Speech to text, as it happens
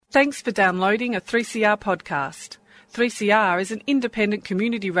Thanks for downloading a 3CR podcast. 3CR is an independent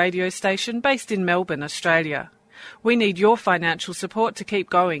community radio station based in Melbourne, Australia. We need your financial support to keep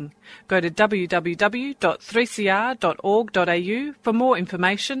going. Go to www.3cr.org.au for more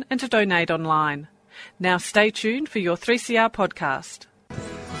information and to donate online. Now stay tuned for your 3CR podcast.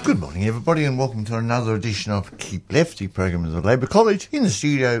 Good morning, everybody, and welcome to another edition of Keep Lefty program of the Labour College. In the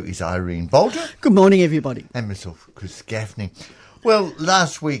studio is Irene Bolger. Good morning, everybody. And myself, Chris Gaffney. Well,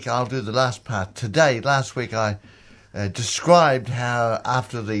 last week, I'll do the last part today. Last week I described how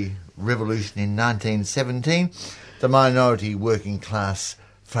after the revolution in 1917, the minority working class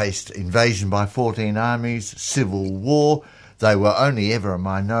faced invasion by 14 armies, civil war. They were only ever a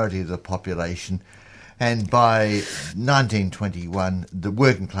minority of the population. And by 1921, the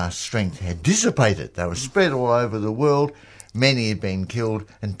working class strength had dissipated. They were spread all over the world. Many had been killed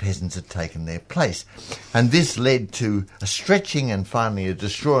and peasants had taken their place. And this led to a stretching and finally a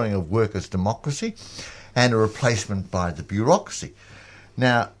destroying of workers' democracy and a replacement by the bureaucracy.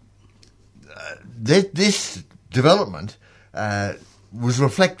 Now, this development was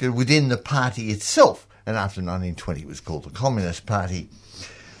reflected within the party itself, and after 1920 it was called the Communist Party.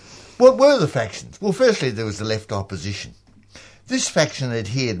 What were the factions? Well, firstly, there was the left opposition. This faction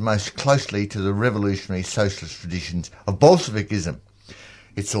adhered most closely to the revolutionary socialist traditions of Bolshevikism.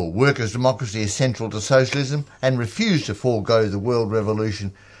 It saw workers' democracy as central to socialism and refused to forego the world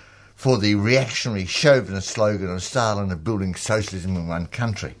revolution for the reactionary chauvinist slogan of Stalin of building socialism in one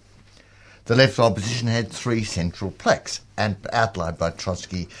country. The left opposition had three central planks, and outlined by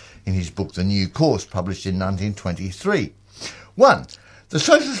Trotsky in his book The New Course, published in 1923. 1. The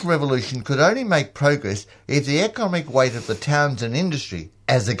socialist revolution could only make progress if the economic weight of the towns and industry,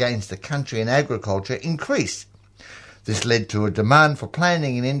 as against the country and agriculture, increased. This led to a demand for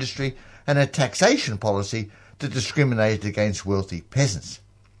planning in industry and a taxation policy that discriminated against wealthy peasants.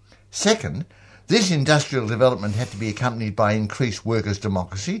 Second, this industrial development had to be accompanied by increased workers'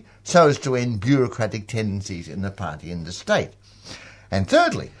 democracy so as to end bureaucratic tendencies in the party and the state. And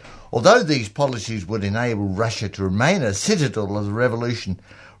thirdly, although these policies would enable Russia to remain a citadel of the revolution,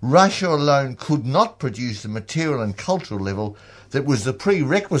 Russia alone could not produce the material and cultural level that was the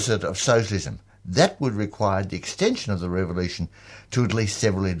prerequisite of socialism. That would require the extension of the revolution to at least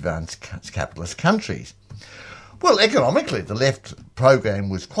several advanced capitalist countries. Well, economically, the left program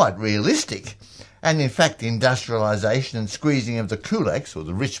was quite realistic, and in fact the industrialisation and squeezing of the kulaks, or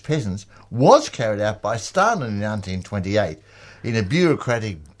the rich peasants, was carried out by Stalin in 1928 in a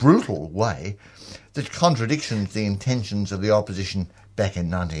bureaucratic, brutal way that contradictions the intentions of the opposition back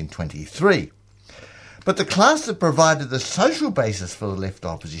in 1923. But the class that provided the social basis for the left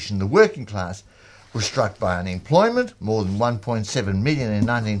opposition, the working class, was struck by unemployment, more than 1.7 million in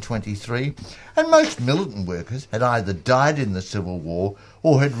 1923, and most militant workers had either died in the Civil War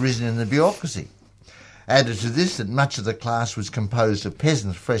or had risen in the bureaucracy. Added to this that much of the class was composed of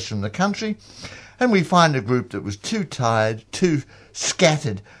peasants fresh from the country, and we find a group that was too tired, too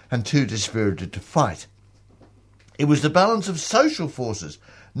scattered, and too dispirited to fight. It was the balance of social forces,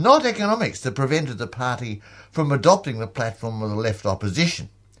 not economics, that prevented the party from adopting the platform of the left opposition.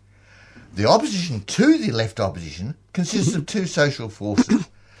 The opposition to the left opposition consists of two social forces.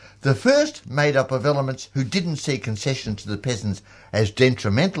 The first made up of elements who didn't see concessions to the peasants as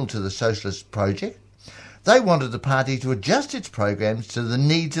detrimental to the socialist project. They wanted the party to adjust its programs to the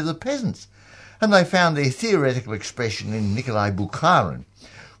needs of the peasants, and they found their theoretical expression in Nikolai Bukharin,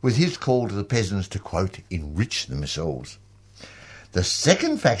 with his call to the peasants to, quote, enrich themselves. The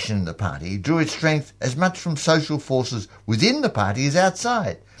second faction in the party drew its strength as much from social forces within the party as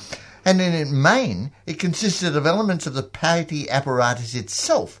outside, and in its main it consisted of elements of the party apparatus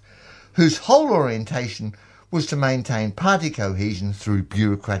itself, whose whole orientation was to maintain party cohesion through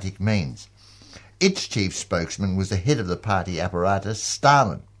bureaucratic means. Its chief spokesman was the head of the party apparatus,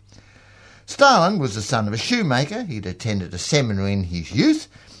 Stalin. Stalin was the son of a shoemaker. He'd attended a seminary in his youth.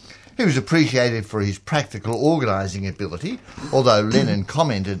 He was appreciated for his practical organising ability, although Lenin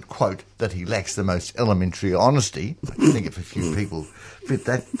commented, quote, that he lacks the most elementary honesty. I think if a few people fit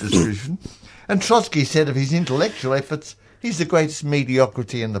that description. And Trotsky said of his intellectual efforts, he's the greatest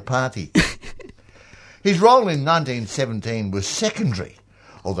mediocrity in the party. His role in 1917 was secondary,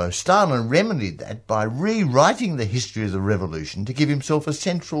 although Stalin remedied that by rewriting the history of the revolution to give himself a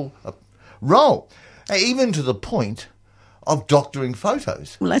central role, even to the point of doctoring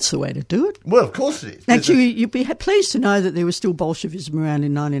photos. Well, that's the way to do it. Well, of course it is. Actually, you'd be pleased to know that there was still Bolshevism around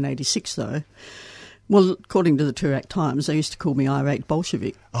in 1986, though. Well, according to the Turak Times, they used to call me irate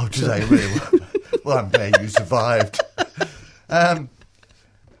Bolshevik. Oh, do they really? Well, I'm glad you survived.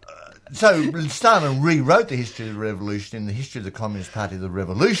 So Stalin rewrote the history of the revolution in the history of the Communist Party of the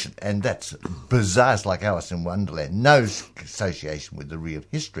Revolution, and that's bizarre. It's like Alice in Wonderland. No association with the real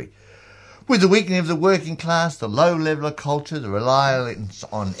history. With the weakening of the working class, the low level of culture, the reliance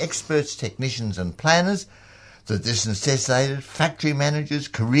on experts, technicians and planners, that this necessitated factory managers,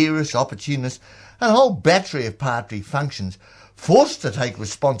 careerists, opportunists, and a whole battery of party functions forced to take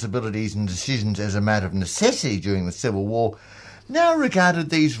responsibilities and decisions as a matter of necessity during the Civil War, now regarded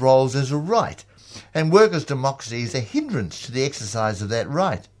these roles as a right, and workers' democracy as a hindrance to the exercise of that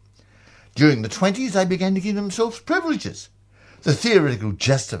right. During the 1920s, they began to give themselves privileges. The theoretical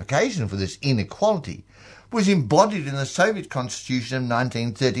justification for this inequality was embodied in the Soviet Constitution of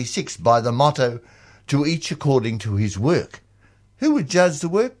 1936 by the motto, "To each according to his work." Who would judge the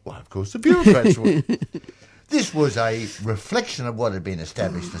work? Well, of course, the bureaucrats would. This was a reflection of what had been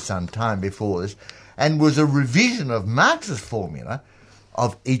established for some time before this, and was a revision of Marx's formula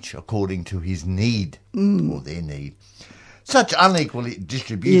of each according to his need, or their need. Such unequal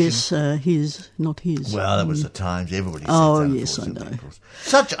distribution... Yes, his, not his. Well, that was the times. Everybody said Oh, yes, I know.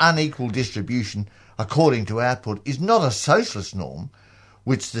 Such unequal distribution according to output is not a socialist norm,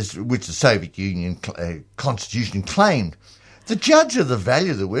 which the Soviet Union constitution claimed. The judge of the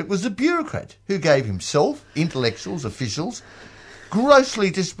value of the work was the bureaucrat, who gave himself, intellectuals, officials, grossly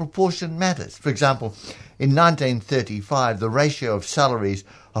disproportionate matters. For example, in 1935, the ratio of salaries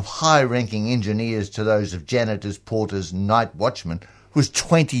of high-ranking engineers to those of janitors, porters and night watchmen was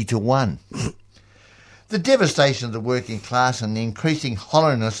 20-1. The devastation of the working class and the increasing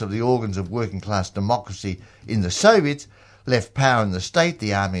hollowness of the organs of working-class democracy in the Soviets left power in the state,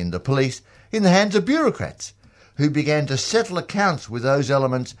 the army and the police in the hands of bureaucrats, who began to settle accounts with those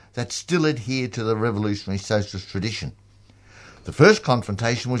elements that still adhered to the revolutionary socialist tradition. The first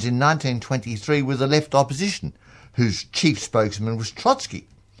confrontation was in 1923 with the left opposition, whose chief spokesman was Trotsky.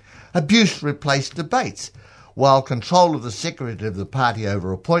 Abuse replaced debates, while control of the secretary of the party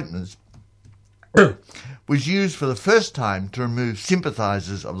over appointments was used for the first time to remove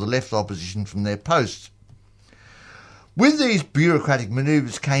sympathisers of the left opposition from their posts. With these bureaucratic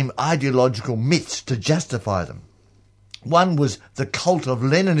manoeuvres came ideological myths to justify them. One was the cult of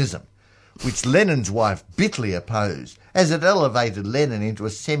Leninism, which Lenin's wife bitterly opposed, as it elevated Lenin into a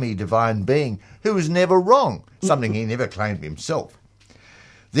semi-divine being who was never wrong, something he never claimed himself.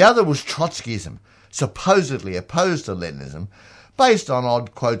 The other was Trotskyism, supposedly opposed to Leninism, based on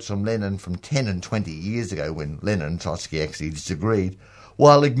odd quotes from Lenin from 10 and 20 years ago when Lenin and Trotsky actually disagreed,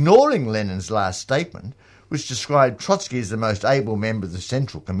 while ignoring Lenin's last statement, which described Trotsky as the most able member of the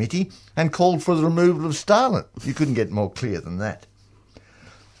Central Committee and called for the removal of Stalin. You couldn't get more clear than that.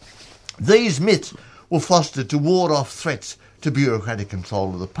 These myths were fostered to ward off threats to bureaucratic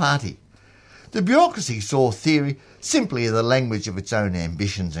control of the party. The bureaucracy saw theory simply as the language of its own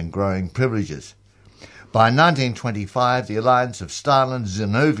ambitions and growing privileges. By 1925, the alliance of Stalin,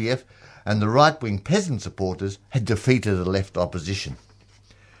 Zinoviev and the right-wing peasant supporters had defeated the left opposition.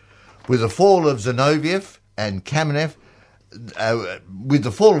 With the fall of Zinoviev and Kamenev, with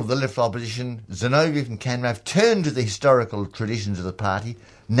the fall of the left opposition, Zinoviev and Kamenev turned to the historical traditions of the party,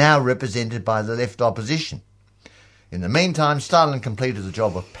 now represented by the left opposition. In the meantime, Stalin completed the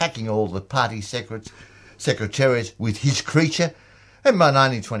job of packing all the party secretariats with his creature, and by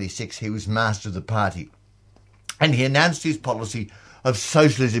 1926 he was master of the party. And he announced his policy of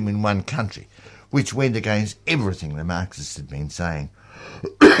socialism in one country, which went against everything the Marxists had been saying.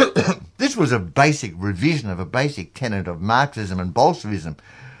 This was a basic revision of a basic tenet of Marxism and Bolshevism,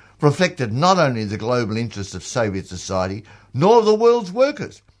 reflected not only the global interests of Soviet society, nor of the world's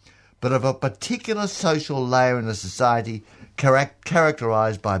workers, but of a particular social layer in the society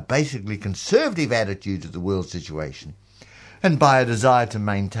characterised by basically conservative attitude to the world situation, and by a desire to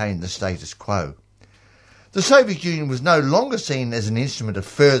maintain the status quo. The Soviet Union was no longer seen as an instrument of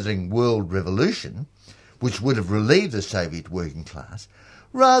furthering world revolution, which would have relieved the Soviet working class.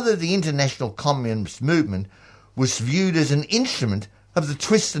 Rather, the international communist movement was viewed as an instrument of the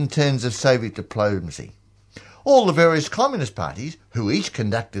twists and turns of Soviet diplomacy. All the various communist parties, who each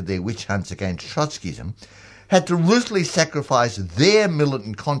conducted their witch hunts against Trotskyism, had to ruthlessly sacrifice their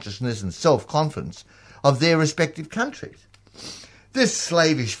militant consciousness and self-confidence of their respective countries. This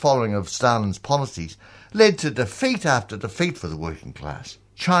slavish following of Stalin's policies led to defeat after defeat for the working class.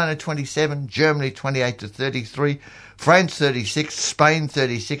 China 27, Germany 28-33, France 36, Spain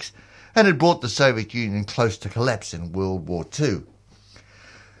 36, and it brought the Soviet Union close to collapse in World War II.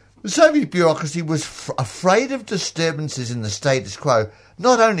 The Soviet bureaucracy was afraid of disturbances in the status quo,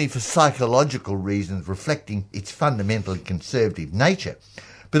 not only for psychological reasons reflecting its fundamentally conservative nature,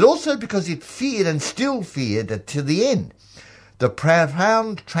 but also because it feared and still feared that to the end, the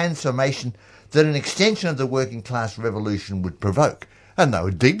profound transformation that an extension of the working class revolution would provoke. And they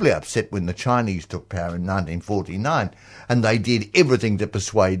were deeply upset when the Chinese took power in 1949, and they did everything to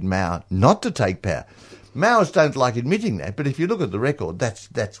persuade Mao not to take power. Maoists don't like admitting that, but if you look at the record,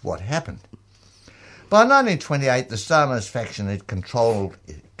 that's what happened. By 1928, the Stalinist faction had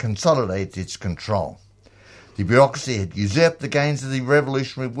consolidated its control. The bureaucracy had usurped the gains of the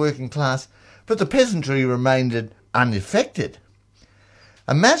revolutionary working class, but the peasantry remained unaffected.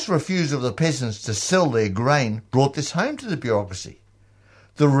 A mass refusal of the peasants to sell their grain brought this home to the bureaucracy.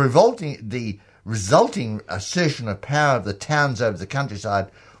 The resulting assertion of power of the towns over the countryside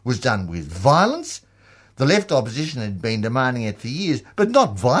was done with violence. The left opposition had been demanding it for years, but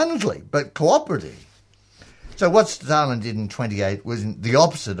not violently, but cooperatively. So what Stalin did in 1928 was the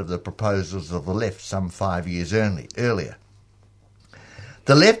opposite of the proposals of the left some 5 years earlier.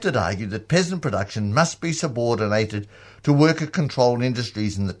 The left had argued that peasant production must be subordinated to worker-controlled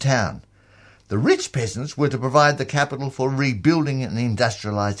industries in the town. The rich peasants were to provide the capital for rebuilding and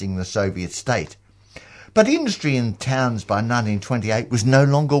industrialising the Soviet state. But industry in towns by 1928 was no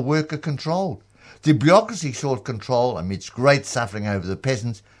longer worker-controlled. The bureaucracy sought control amidst great suffering over the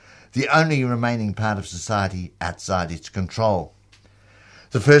peasants, the only remaining part of society outside its control.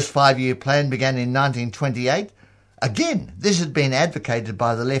 The first 5-year plan began in 1928. Again, this had been advocated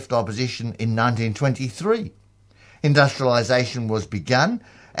by the left opposition in 1923. Industrialisation was begun,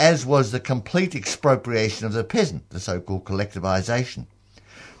 as was the complete expropriation of the peasant, the so-called collectivisation.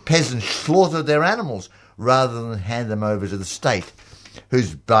 Peasants slaughtered their animals rather than hand them over to the state,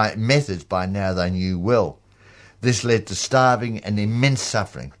 whose methods by now they knew well. This led to starving and immense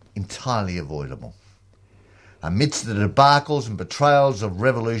suffering, entirely avoidable. Amidst the debacles and betrayals of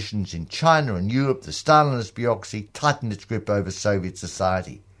revolutions in China and Europe, the Stalinist bureaucracy tightened its grip over Soviet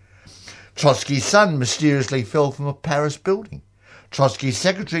society. Trotsky's son mysteriously fell from a Paris building. Trotsky's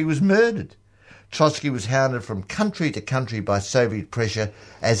secretary was murdered. Trotsky was hounded from country to country by Soviet pressure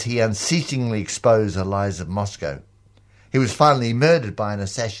as he unceasingly exposed the lies of Moscow. He was finally murdered by an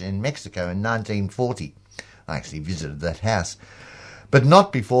assassin in Mexico in 1940. I actually visited that house. But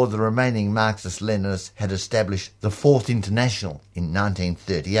not before the remaining Marxist-Leninists had established the Fourth International in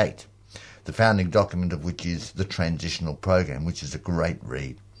 1938, the founding document of which is the Transitional Program, which is a great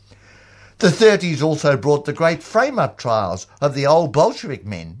read. The 30s also brought the great frame-up trials of the old Bolshevik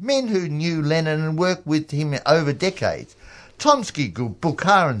men who knew Lenin and worked with him over decades. Trotsky,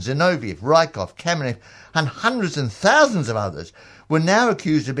 Bukharin, Zinoviev, Rykov, Kamenev, and hundreds and thousands of others were now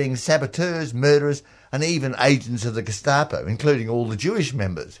accused of being saboteurs, murderers, and even agents of the Gestapo, including all the Jewish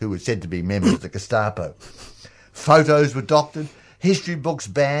members who were said to be members of the Gestapo. Photos were doctored, history books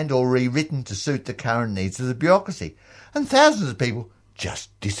banned or rewritten to suit the current needs of the bureaucracy, and thousands of people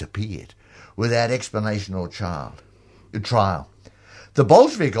just disappeared without explanation or trial. The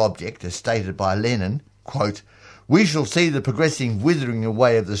Bolshevik object, as stated by Lenin, quote, "We shall see the progressive withering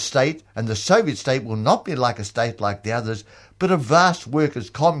away of the state, and the Soviet state will not be like a state like the others, but a vast workers'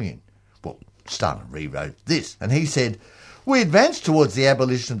 commune." Well, Stalin rewrote this, and he said, "We advance towards the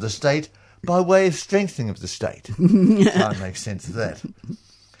abolition of the state by way of strengthening of the state." Can't make sense of that.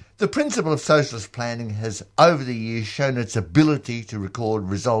 The principle of socialist planning has over the years shown its ability to record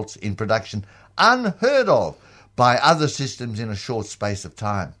results in production unheard of by other systems in a short space of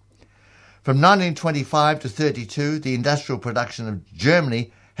time. From 1925 to 32, the industrial production of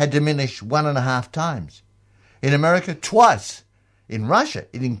Germany had diminished 1.5 times. In America, twice. In Russia,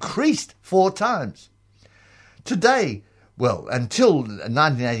 it increased 4 times. Today, until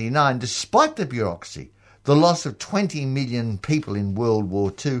 1989, despite the bureaucracy, the loss of 20 million people in World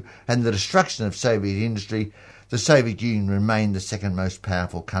War II and the destruction of Soviet industry, the Soviet Union remained the second most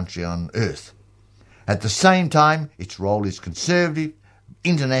powerful country on earth. At the same time, its role is conservative,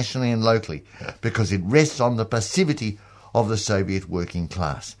 internationally and locally, because it rests on the passivity of the Soviet working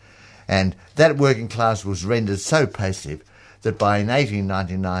class. And that working class was rendered so passive that by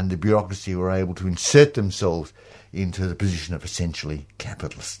 1899 the bureaucracy were able to insert themselves into the position of essentially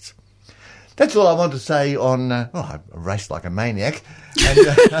capitalists. That's all I want to say on... I raced like a maniac. And,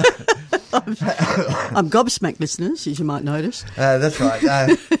 I'm gobsmacked, listeners, as you might notice. That's right.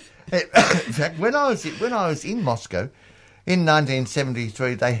 In fact, when I was in Moscow in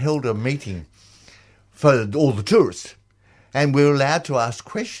 1973, they held a meeting for all the tourists, and we were allowed to ask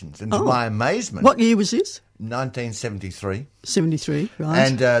questions. And to my amazement, what year was this? 1973. 73, right?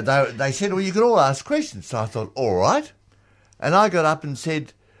 And they said, "Well, you can all ask questions." So I thought, all right, and I got up and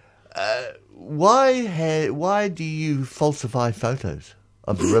said, "Why do you falsify photos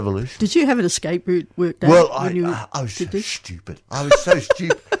of the revolution?" Did you have an escape route worked out? Well, I was so stupid. I was so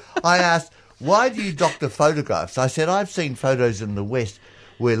stupid. I asked, why do you doctor photographs? I said, I've seen photos in the West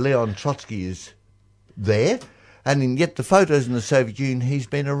where Leon Trotsky is there, and yet the photos in the Soviet Union, he's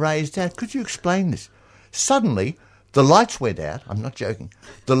been erased out. Could you explain this? Suddenly, the lights went out. I'm not joking.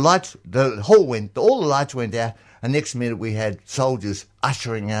 All the lights went out, and next minute we had soldiers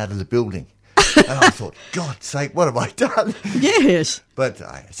ushering out of the building. And I thought, God's sake, what have I done? Yes. But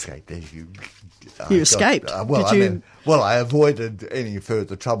I escaped. You escaped? I avoided any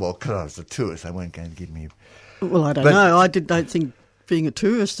further trouble because I was a tourist. They weren't going to give me... Well, I don't know. I don't think being a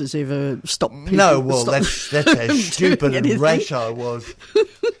tourist has ever stopped people. No, well, that's how stupid and rash I was.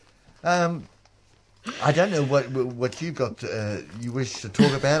 I don't know what you got. You wish to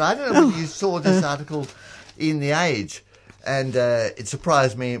talk about. I don't know whether you saw this article in The Age, and it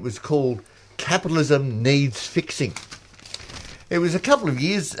surprised me. It was called "Capitalism Needs Fixing." It was a couple of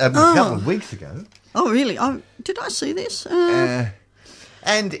weeks ago. Oh, really? Did I see this?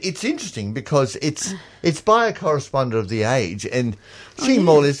 And it's interesting because it's by a correspondent of The Age, and she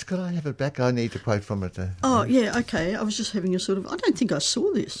more or less... Could I have it back? I need to quote from it. Yeah, okay. I was just having a sort of... I don't think I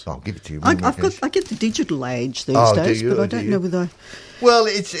saw this. I'll give it to you. I get the digital age these days, but I don't know whether... Well,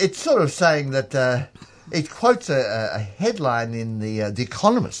 it's sort of saying that... it quotes a headline in The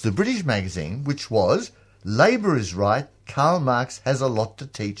Economist, the British magazine, which was, "Labour is right, Karl Marx has a lot to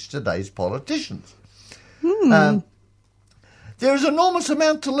teach today's politicians." There is enormous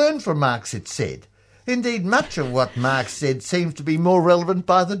amount to learn from Marx, it said. Indeed, much of what Marx said seems to be more relevant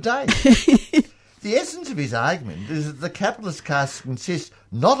by the day. The essence of his argument is that the capitalist class consists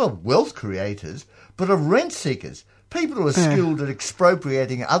not of wealth creators, but of rent seekers, people who are skilled at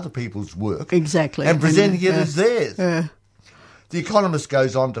expropriating other people's work and presenting it as theirs. The Economist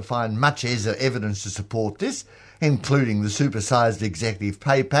goes on to find much evidence to support this, including the supersized executive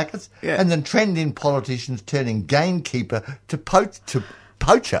pay packets and the trend in politicians turning gamekeeper to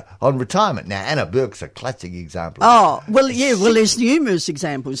poacher on retirement. Now, Anna Burke's a classic example. Oh, well, yeah, well, there's numerous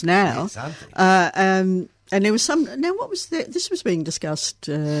examples now. And there was some... Now, what was that? This was being discussed...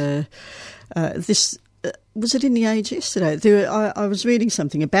 was it in The Age yesterday? I was reading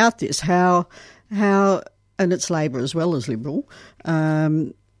something about this, how and it's Labor as well as Liberal,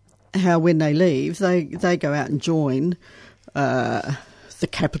 how when they leave, they go out and join the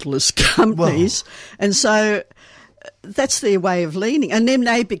capitalist companies. Well, and so that's their way of leaning. And then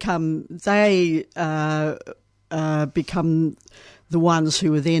they become the ones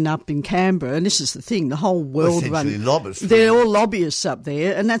who are then up in Canberra. And this is the thing, the whole world runs. They're all lobbyists up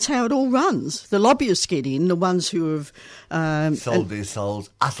there, and that's how it all runs. The lobbyists get in, the ones who have sold their souls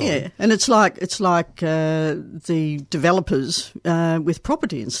utterly. Yeah, and it's like the developers with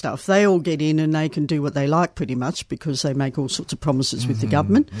property and stuff. They all get in and they can do what they like pretty much because they make all sorts of promises with the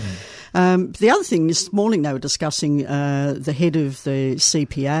government. The other thing, this morning they were discussing the head of the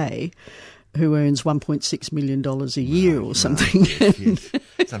CPA, who earns $1.6 million a year or something. Yes.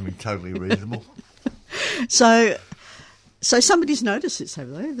 Something totally reasonable. So somebody's noticed this, have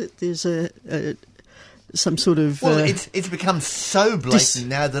they? That there's some sort of... Well, it's become so blatant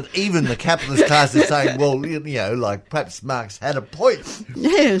now that even the capitalist class is saying, well, like perhaps Marx had a point.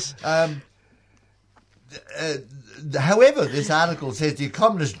 Yes. However, this article says the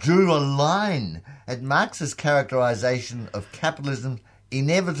Economist drew a line at Marx's characterisation of capitalism's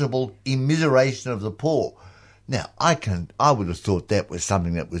inevitable immiseration of the poor. Now, I would have thought that was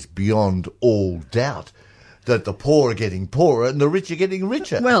something that was beyond all doubt, that the poor are getting poorer and the rich are getting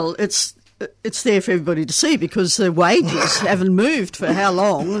richer. Well, it's there for everybody to see because the wages haven't moved for how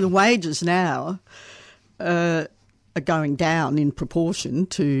long? The wages now are going down in proportion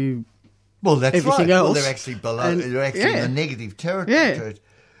to everything else. Well, they're actually below. They're actually in the negative territory. Yeah.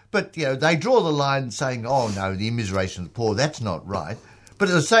 But they draw the line saying, "Oh no, the immiseration of the poor, that's not right." But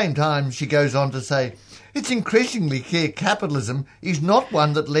at the same time, she goes on to say, "It's increasingly clear capitalism is not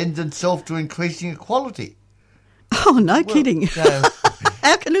one that lends itself to increasing equality." Oh, no kidding. So,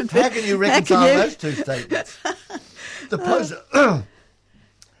 how can you reconcile those two statements?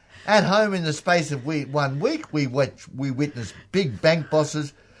 At home, in the space of 1 week, we witnessed big bank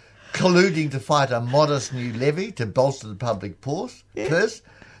bosses colluding to fight a modest new levy to bolster the public purse.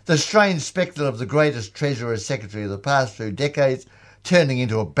 The strange spectre of the greatest Treasurer Secretary of the past 2 decades turning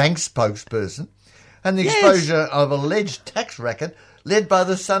into a bank spokesperson, and the exposure of alleged tax racket led by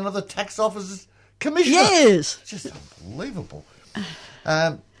the son of the tax office's commissioner. Yes. It's just unbelievable.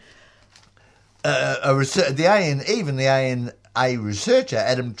 The ANA researcher,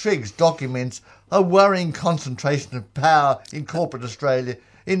 Adam Triggs, documents a worrying concentration of power in corporate Australia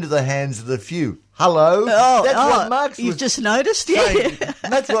into the hands of the few. Hello? That's what Marx was just noticed? saying.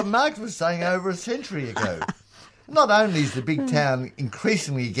 That's what Marx was saying over a century ago. not only is the big town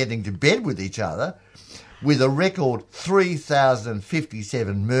increasingly getting to bed with each other, with a record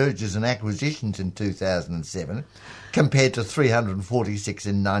 3,057 mergers and acquisitions in 2007, compared to 346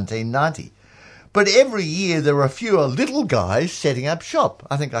 in 1990. But every year there are fewer little guys setting up shop.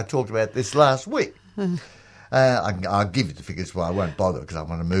 I think I talked about this last week. I'll give you the figures, but I won't bother because I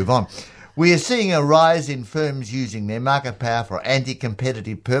want to move on. We are seeing a rise in firms using their market power for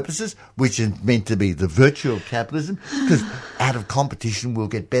anti-competitive purposes, which is meant to be the virtue of capitalism, because out of competition we'll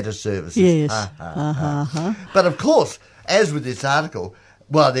get better services. Yes. But of course, as with this article,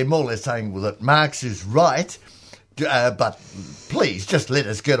 well, they're more or less saying that Marx is right, but please just let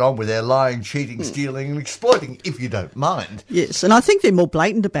us get on with our lying, cheating, stealing and exploiting, if you don't mind. Yes, and I think they're more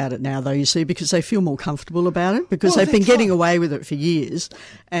blatant about it now, though, you see, because they feel more comfortable about it, because they've been getting away with it for years.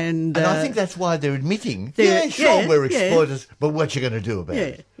 And I think that's why they're admitting, we're exploiters, but what you going to do about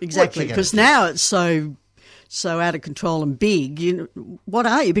it? Yeah, exactly, because now it's so out of control and big. What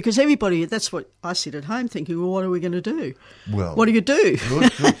are you? Because everybody, that's what I sit at home thinking, well, what are we going to do? Well, what do you do?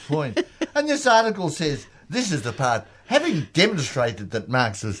 Good point. And this article says, this is the part, having demonstrated that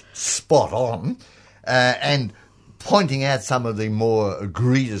Marx was spot on and pointing out some of the more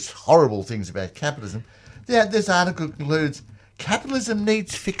egregious, horrible things about capitalism, this article concludes, capitalism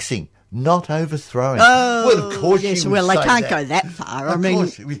needs fixing, not overthrowing. Oh, well, of course yes, she would they say can't that. go that far. Of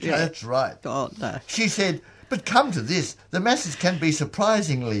course, that's right. God, no. She said, but come to this, the masses can be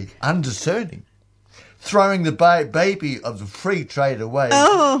surprisingly undiscerning, throwing the baby of the free trade away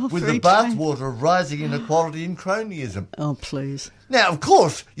with the bathwater of rising inequality and cronyism. Oh, please. Now, of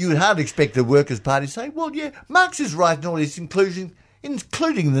course, you would hardly expect the Workers' Party to say, well, yeah, Marx is right in all this, including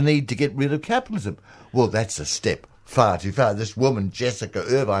the need to get rid of capitalism. Well, that's a step far too far. This woman, Jessica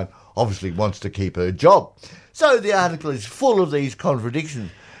Irvine, obviously wants to keep her job. So the article is full of these contradictions,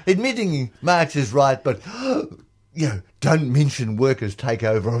 admitting Marx is right, but don't mention workers'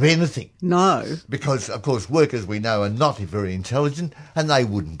 takeover of anything. No. Because, of course, workers we know are not very intelligent and they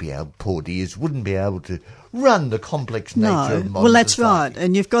wouldn't be able to run the complex nature of modern well, that's society. right.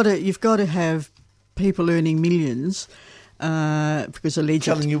 And you've got to have people earning millions because allegedly...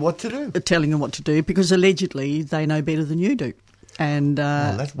 Telling you what to do. Telling them what to do because allegedly they know better than you do. And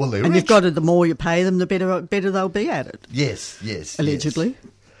they're and rich. you've got to, the more you pay them, the better they'll be at it. Yes. Allegedly.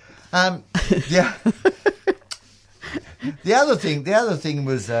 Yes. The other thing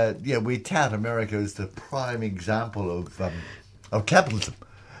was, we tout America as the prime example of capitalism.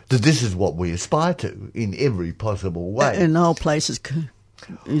 That this is what we aspire to in every possible way. And the whole place is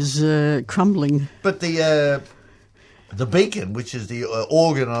crumbling. But the Beacon, which is the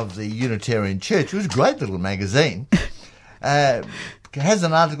organ of the Unitarian Church, was a great little magazine. Has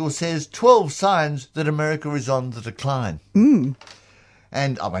an article says 12 signs that America is on the decline.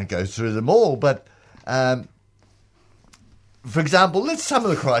 And I won't go through them all, but for example, let's some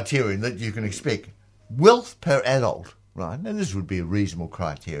of the criterion that you can expect. Wealth per adult, right? Now this would be a reasonable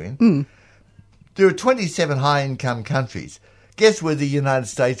criterion. There are 27 high-income countries. Guess where the United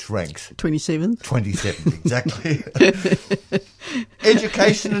States ranks? 27. 27, exactly.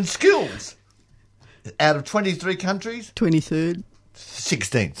 Education and skills. Out of 23 countries? 23rd.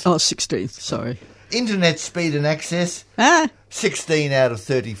 16th. Oh, 16th, sorry. Internet speed and access? 16 out of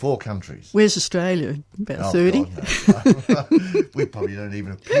 34 countries. Where's Australia? About 30? God, no. We probably don't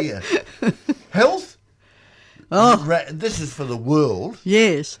even appear. Health? This is for the world.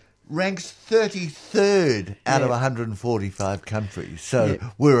 Yes. Ranks 33rd out of 145 countries. So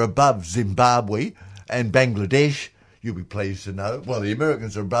we're above Zimbabwe and Bangladesh, you'll be pleased to know. Well, the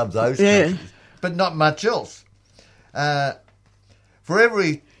Americans are above those countries, but not much else. For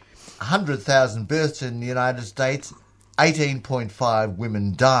every 100,000 births in the United States, 18.5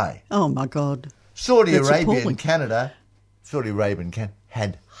 women die. Oh, my God. Saudi Arabia and Canada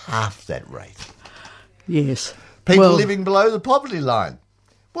had half that rate. Yes. People living below the poverty line.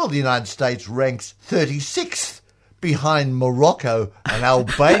 Well, the United States ranks 36th behind Morocco and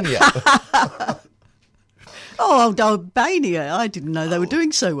Albania. Oh, Albania. I didn't know they were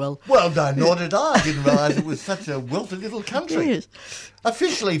doing so well. Well, no, nor did I. I didn't realise it was such a wealthy little country. Yes.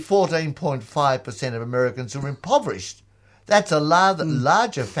 Officially, 14.5% of Americans are impoverished. That's a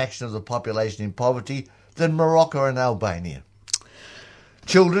larger fraction of the population in poverty than Morocco and Albania.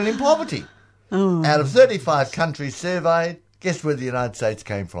 Children in poverty. Out of 35 countries surveyed, guess where the United States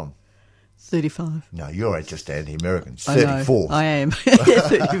came from? 35. No, you're just anti-Americans. 34. I am.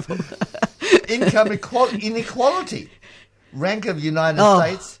 34. Income inequality. Rank of United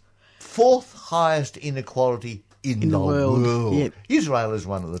States, fourth highest inequality in the world. Yep. Israel is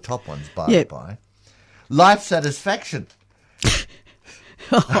one of the top ones, by the by. Life satisfaction.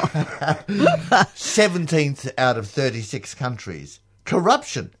 17th out of 36 countries.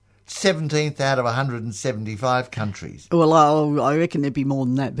 Corruption, 17th out of 175 countries. Well, I reckon there'd be more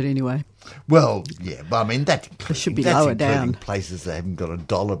than that, but anyway. Well, yeah, but I mean, that should be that's lower including down. places that haven't got a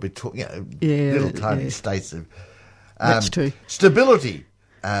dollar between, Yeah, little tiny yeah. states of... That's true. Stability,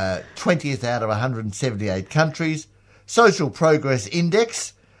 20th out of 178 countries. Social Progress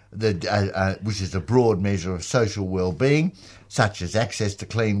Index, which is a broad measure of social well-being, such as access to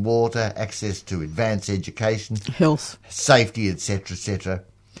clean water, access to advanced education, Health. safety, etc., etc.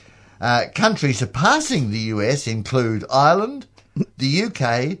 Countries surpassing the US include Ireland, the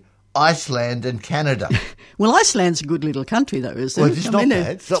UK, Iceland and Canada. Well, Iceland's a good little country, though, isn't Well, it? it's I not mean,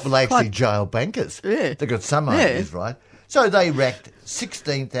 bad. It's not they actually quite- jail bankers. Yeah. They've got some Yeah. ideas, right? So they ranked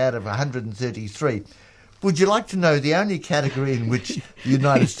 16th out of 133. Would you like to know the only category in which the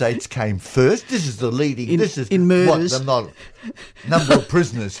United States came first? This is the leading. This is in murders. Number of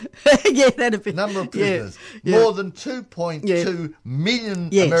prisoners. Yeah, that'd be... Number of yeah, prisoners. yeah. More than 2.2 million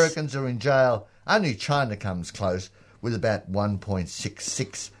Yes. Americans are in jail. Only China comes close with about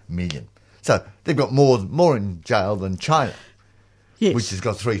 1.66 million. So they've got more in jail than China, Yes. which has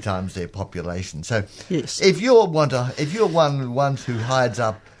got 3 times their population. So Yes. if you're one of the ones who hides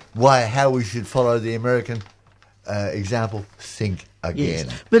up how we should follow the American example, think again.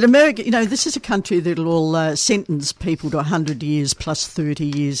 Yes. But America, this is a country that will sentence people to 100 years plus 30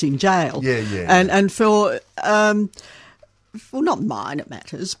 years in jail. Yeah. And for not minor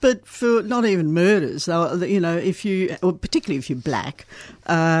matters, but for not even murders, particularly if you're black,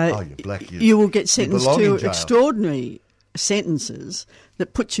 You're black. you will get sentenced belong in to jail. extraordinary sentences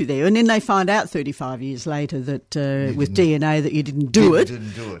that puts you there, and then they find out 35 years later that with DNA that you didn't do it.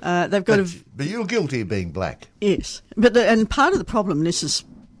 Didn't do it. They've got but you're guilty of being black. Yes, but and part of the problem, and this is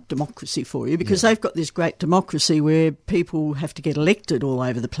democracy for you, because they've got this great democracy where people have to get elected all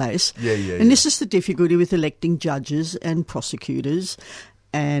over the place. Yeah. And this is the difficulty with electing judges and prosecutors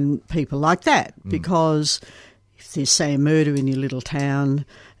and people like that, because if there's, say, a murder in your little town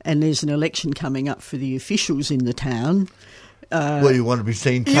and there's an election coming up for the officials in the town, Well, you want to be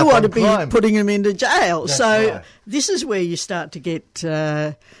seen tough you want to on be crime. putting them into jail. That's So right. this is where you start to get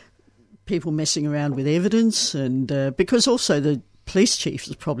people messing around with evidence, and because also the police chief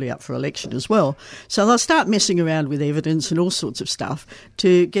is probably up for election as well. So they'll start messing around with evidence and all sorts of stuff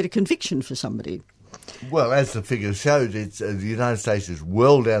to get a conviction for somebody. Well, as the figure showed, it's the United States is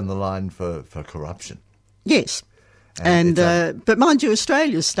well down the line for corruption. Yes. And it's But mind you,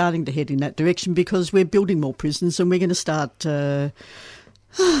 Australia's starting to head in that direction because we're building more prisons and we're going to start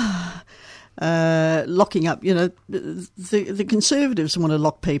locking up. The Conservatives want to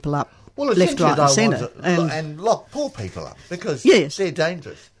lock people up left, right and centre. And lock poor people up because Yes. they're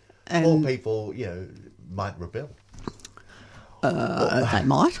dangerous. And- Poor people, might rebel. They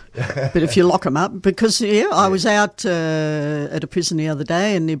might, but if you lock them up, because I was out at a prison the other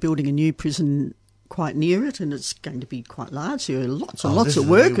day, and they're building a new prison quite near it, and it's going to be quite large. There are lots and lots This of is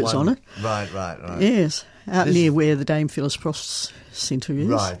a new workers one. on it. Right. Yes, out This near is- where the Dame Phyllis Frost Centre is.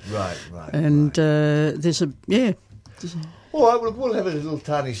 Right. And there's a All right, we'll have a little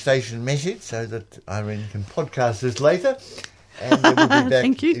tiny station message so that Irene can podcast this later. And then we'll be back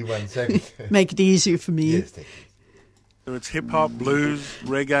Thank you. in 1 second. make it easier for me. Yes, thank you. Whether it's hip-hop, blues,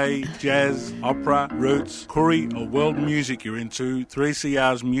 reggae, jazz, opera, roots, curry or world music you're into,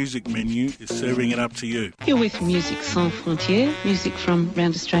 3CR's music menu is serving it up to you. You're with Music Sans Frontières, music from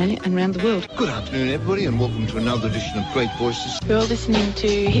around Australia and around the world. Good afternoon, everybody, and welcome to another edition of Great Voices. You're listening to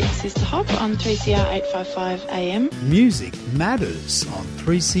Hit Sister Hop on 3CR 855 AM. Music Matters on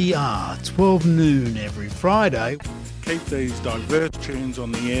 3CR, 12 noon every Friday. Keep these diverse tunes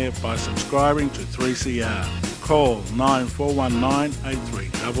on the air by subscribing to 3CR. Call 9419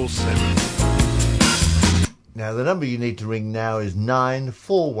 8377. Now, the number you need to ring now is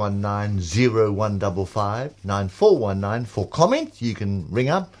 9419-0155, 9419 for comments. You can ring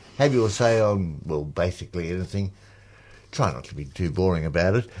up, have your say on, well, basically anything. Try not to be too boring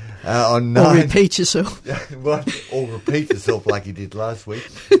about it. On Or 9, repeat yourself. or repeat yourself like you did last week.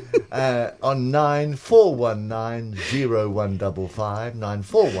 On 9419-0155,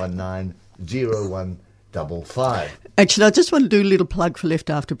 9419-0155. Actually, I just want to do a little plug for Left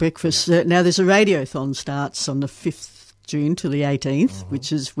After Breakfast. Now, there's a radiothon starts on the 5th June to the 18th,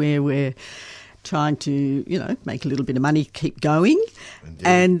 which is where we're trying to, make a little bit of money, keep going. Indeed.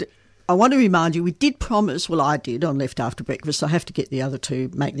 And I want to remind you, we did promise, well, I did on Left After Breakfast, I have to get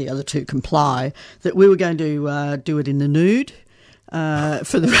make the other two comply, that we were going to do it in the nude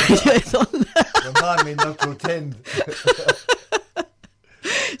for the radiothon. Remind me not to attend.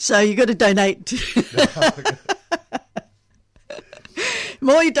 So you've got to donate. The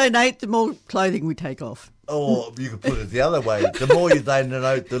more you donate, the more clothing we take off. Or you could put it the other way. The more you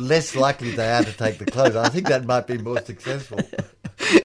donate, the less likely they are to take the clothes. I think that might be more successful.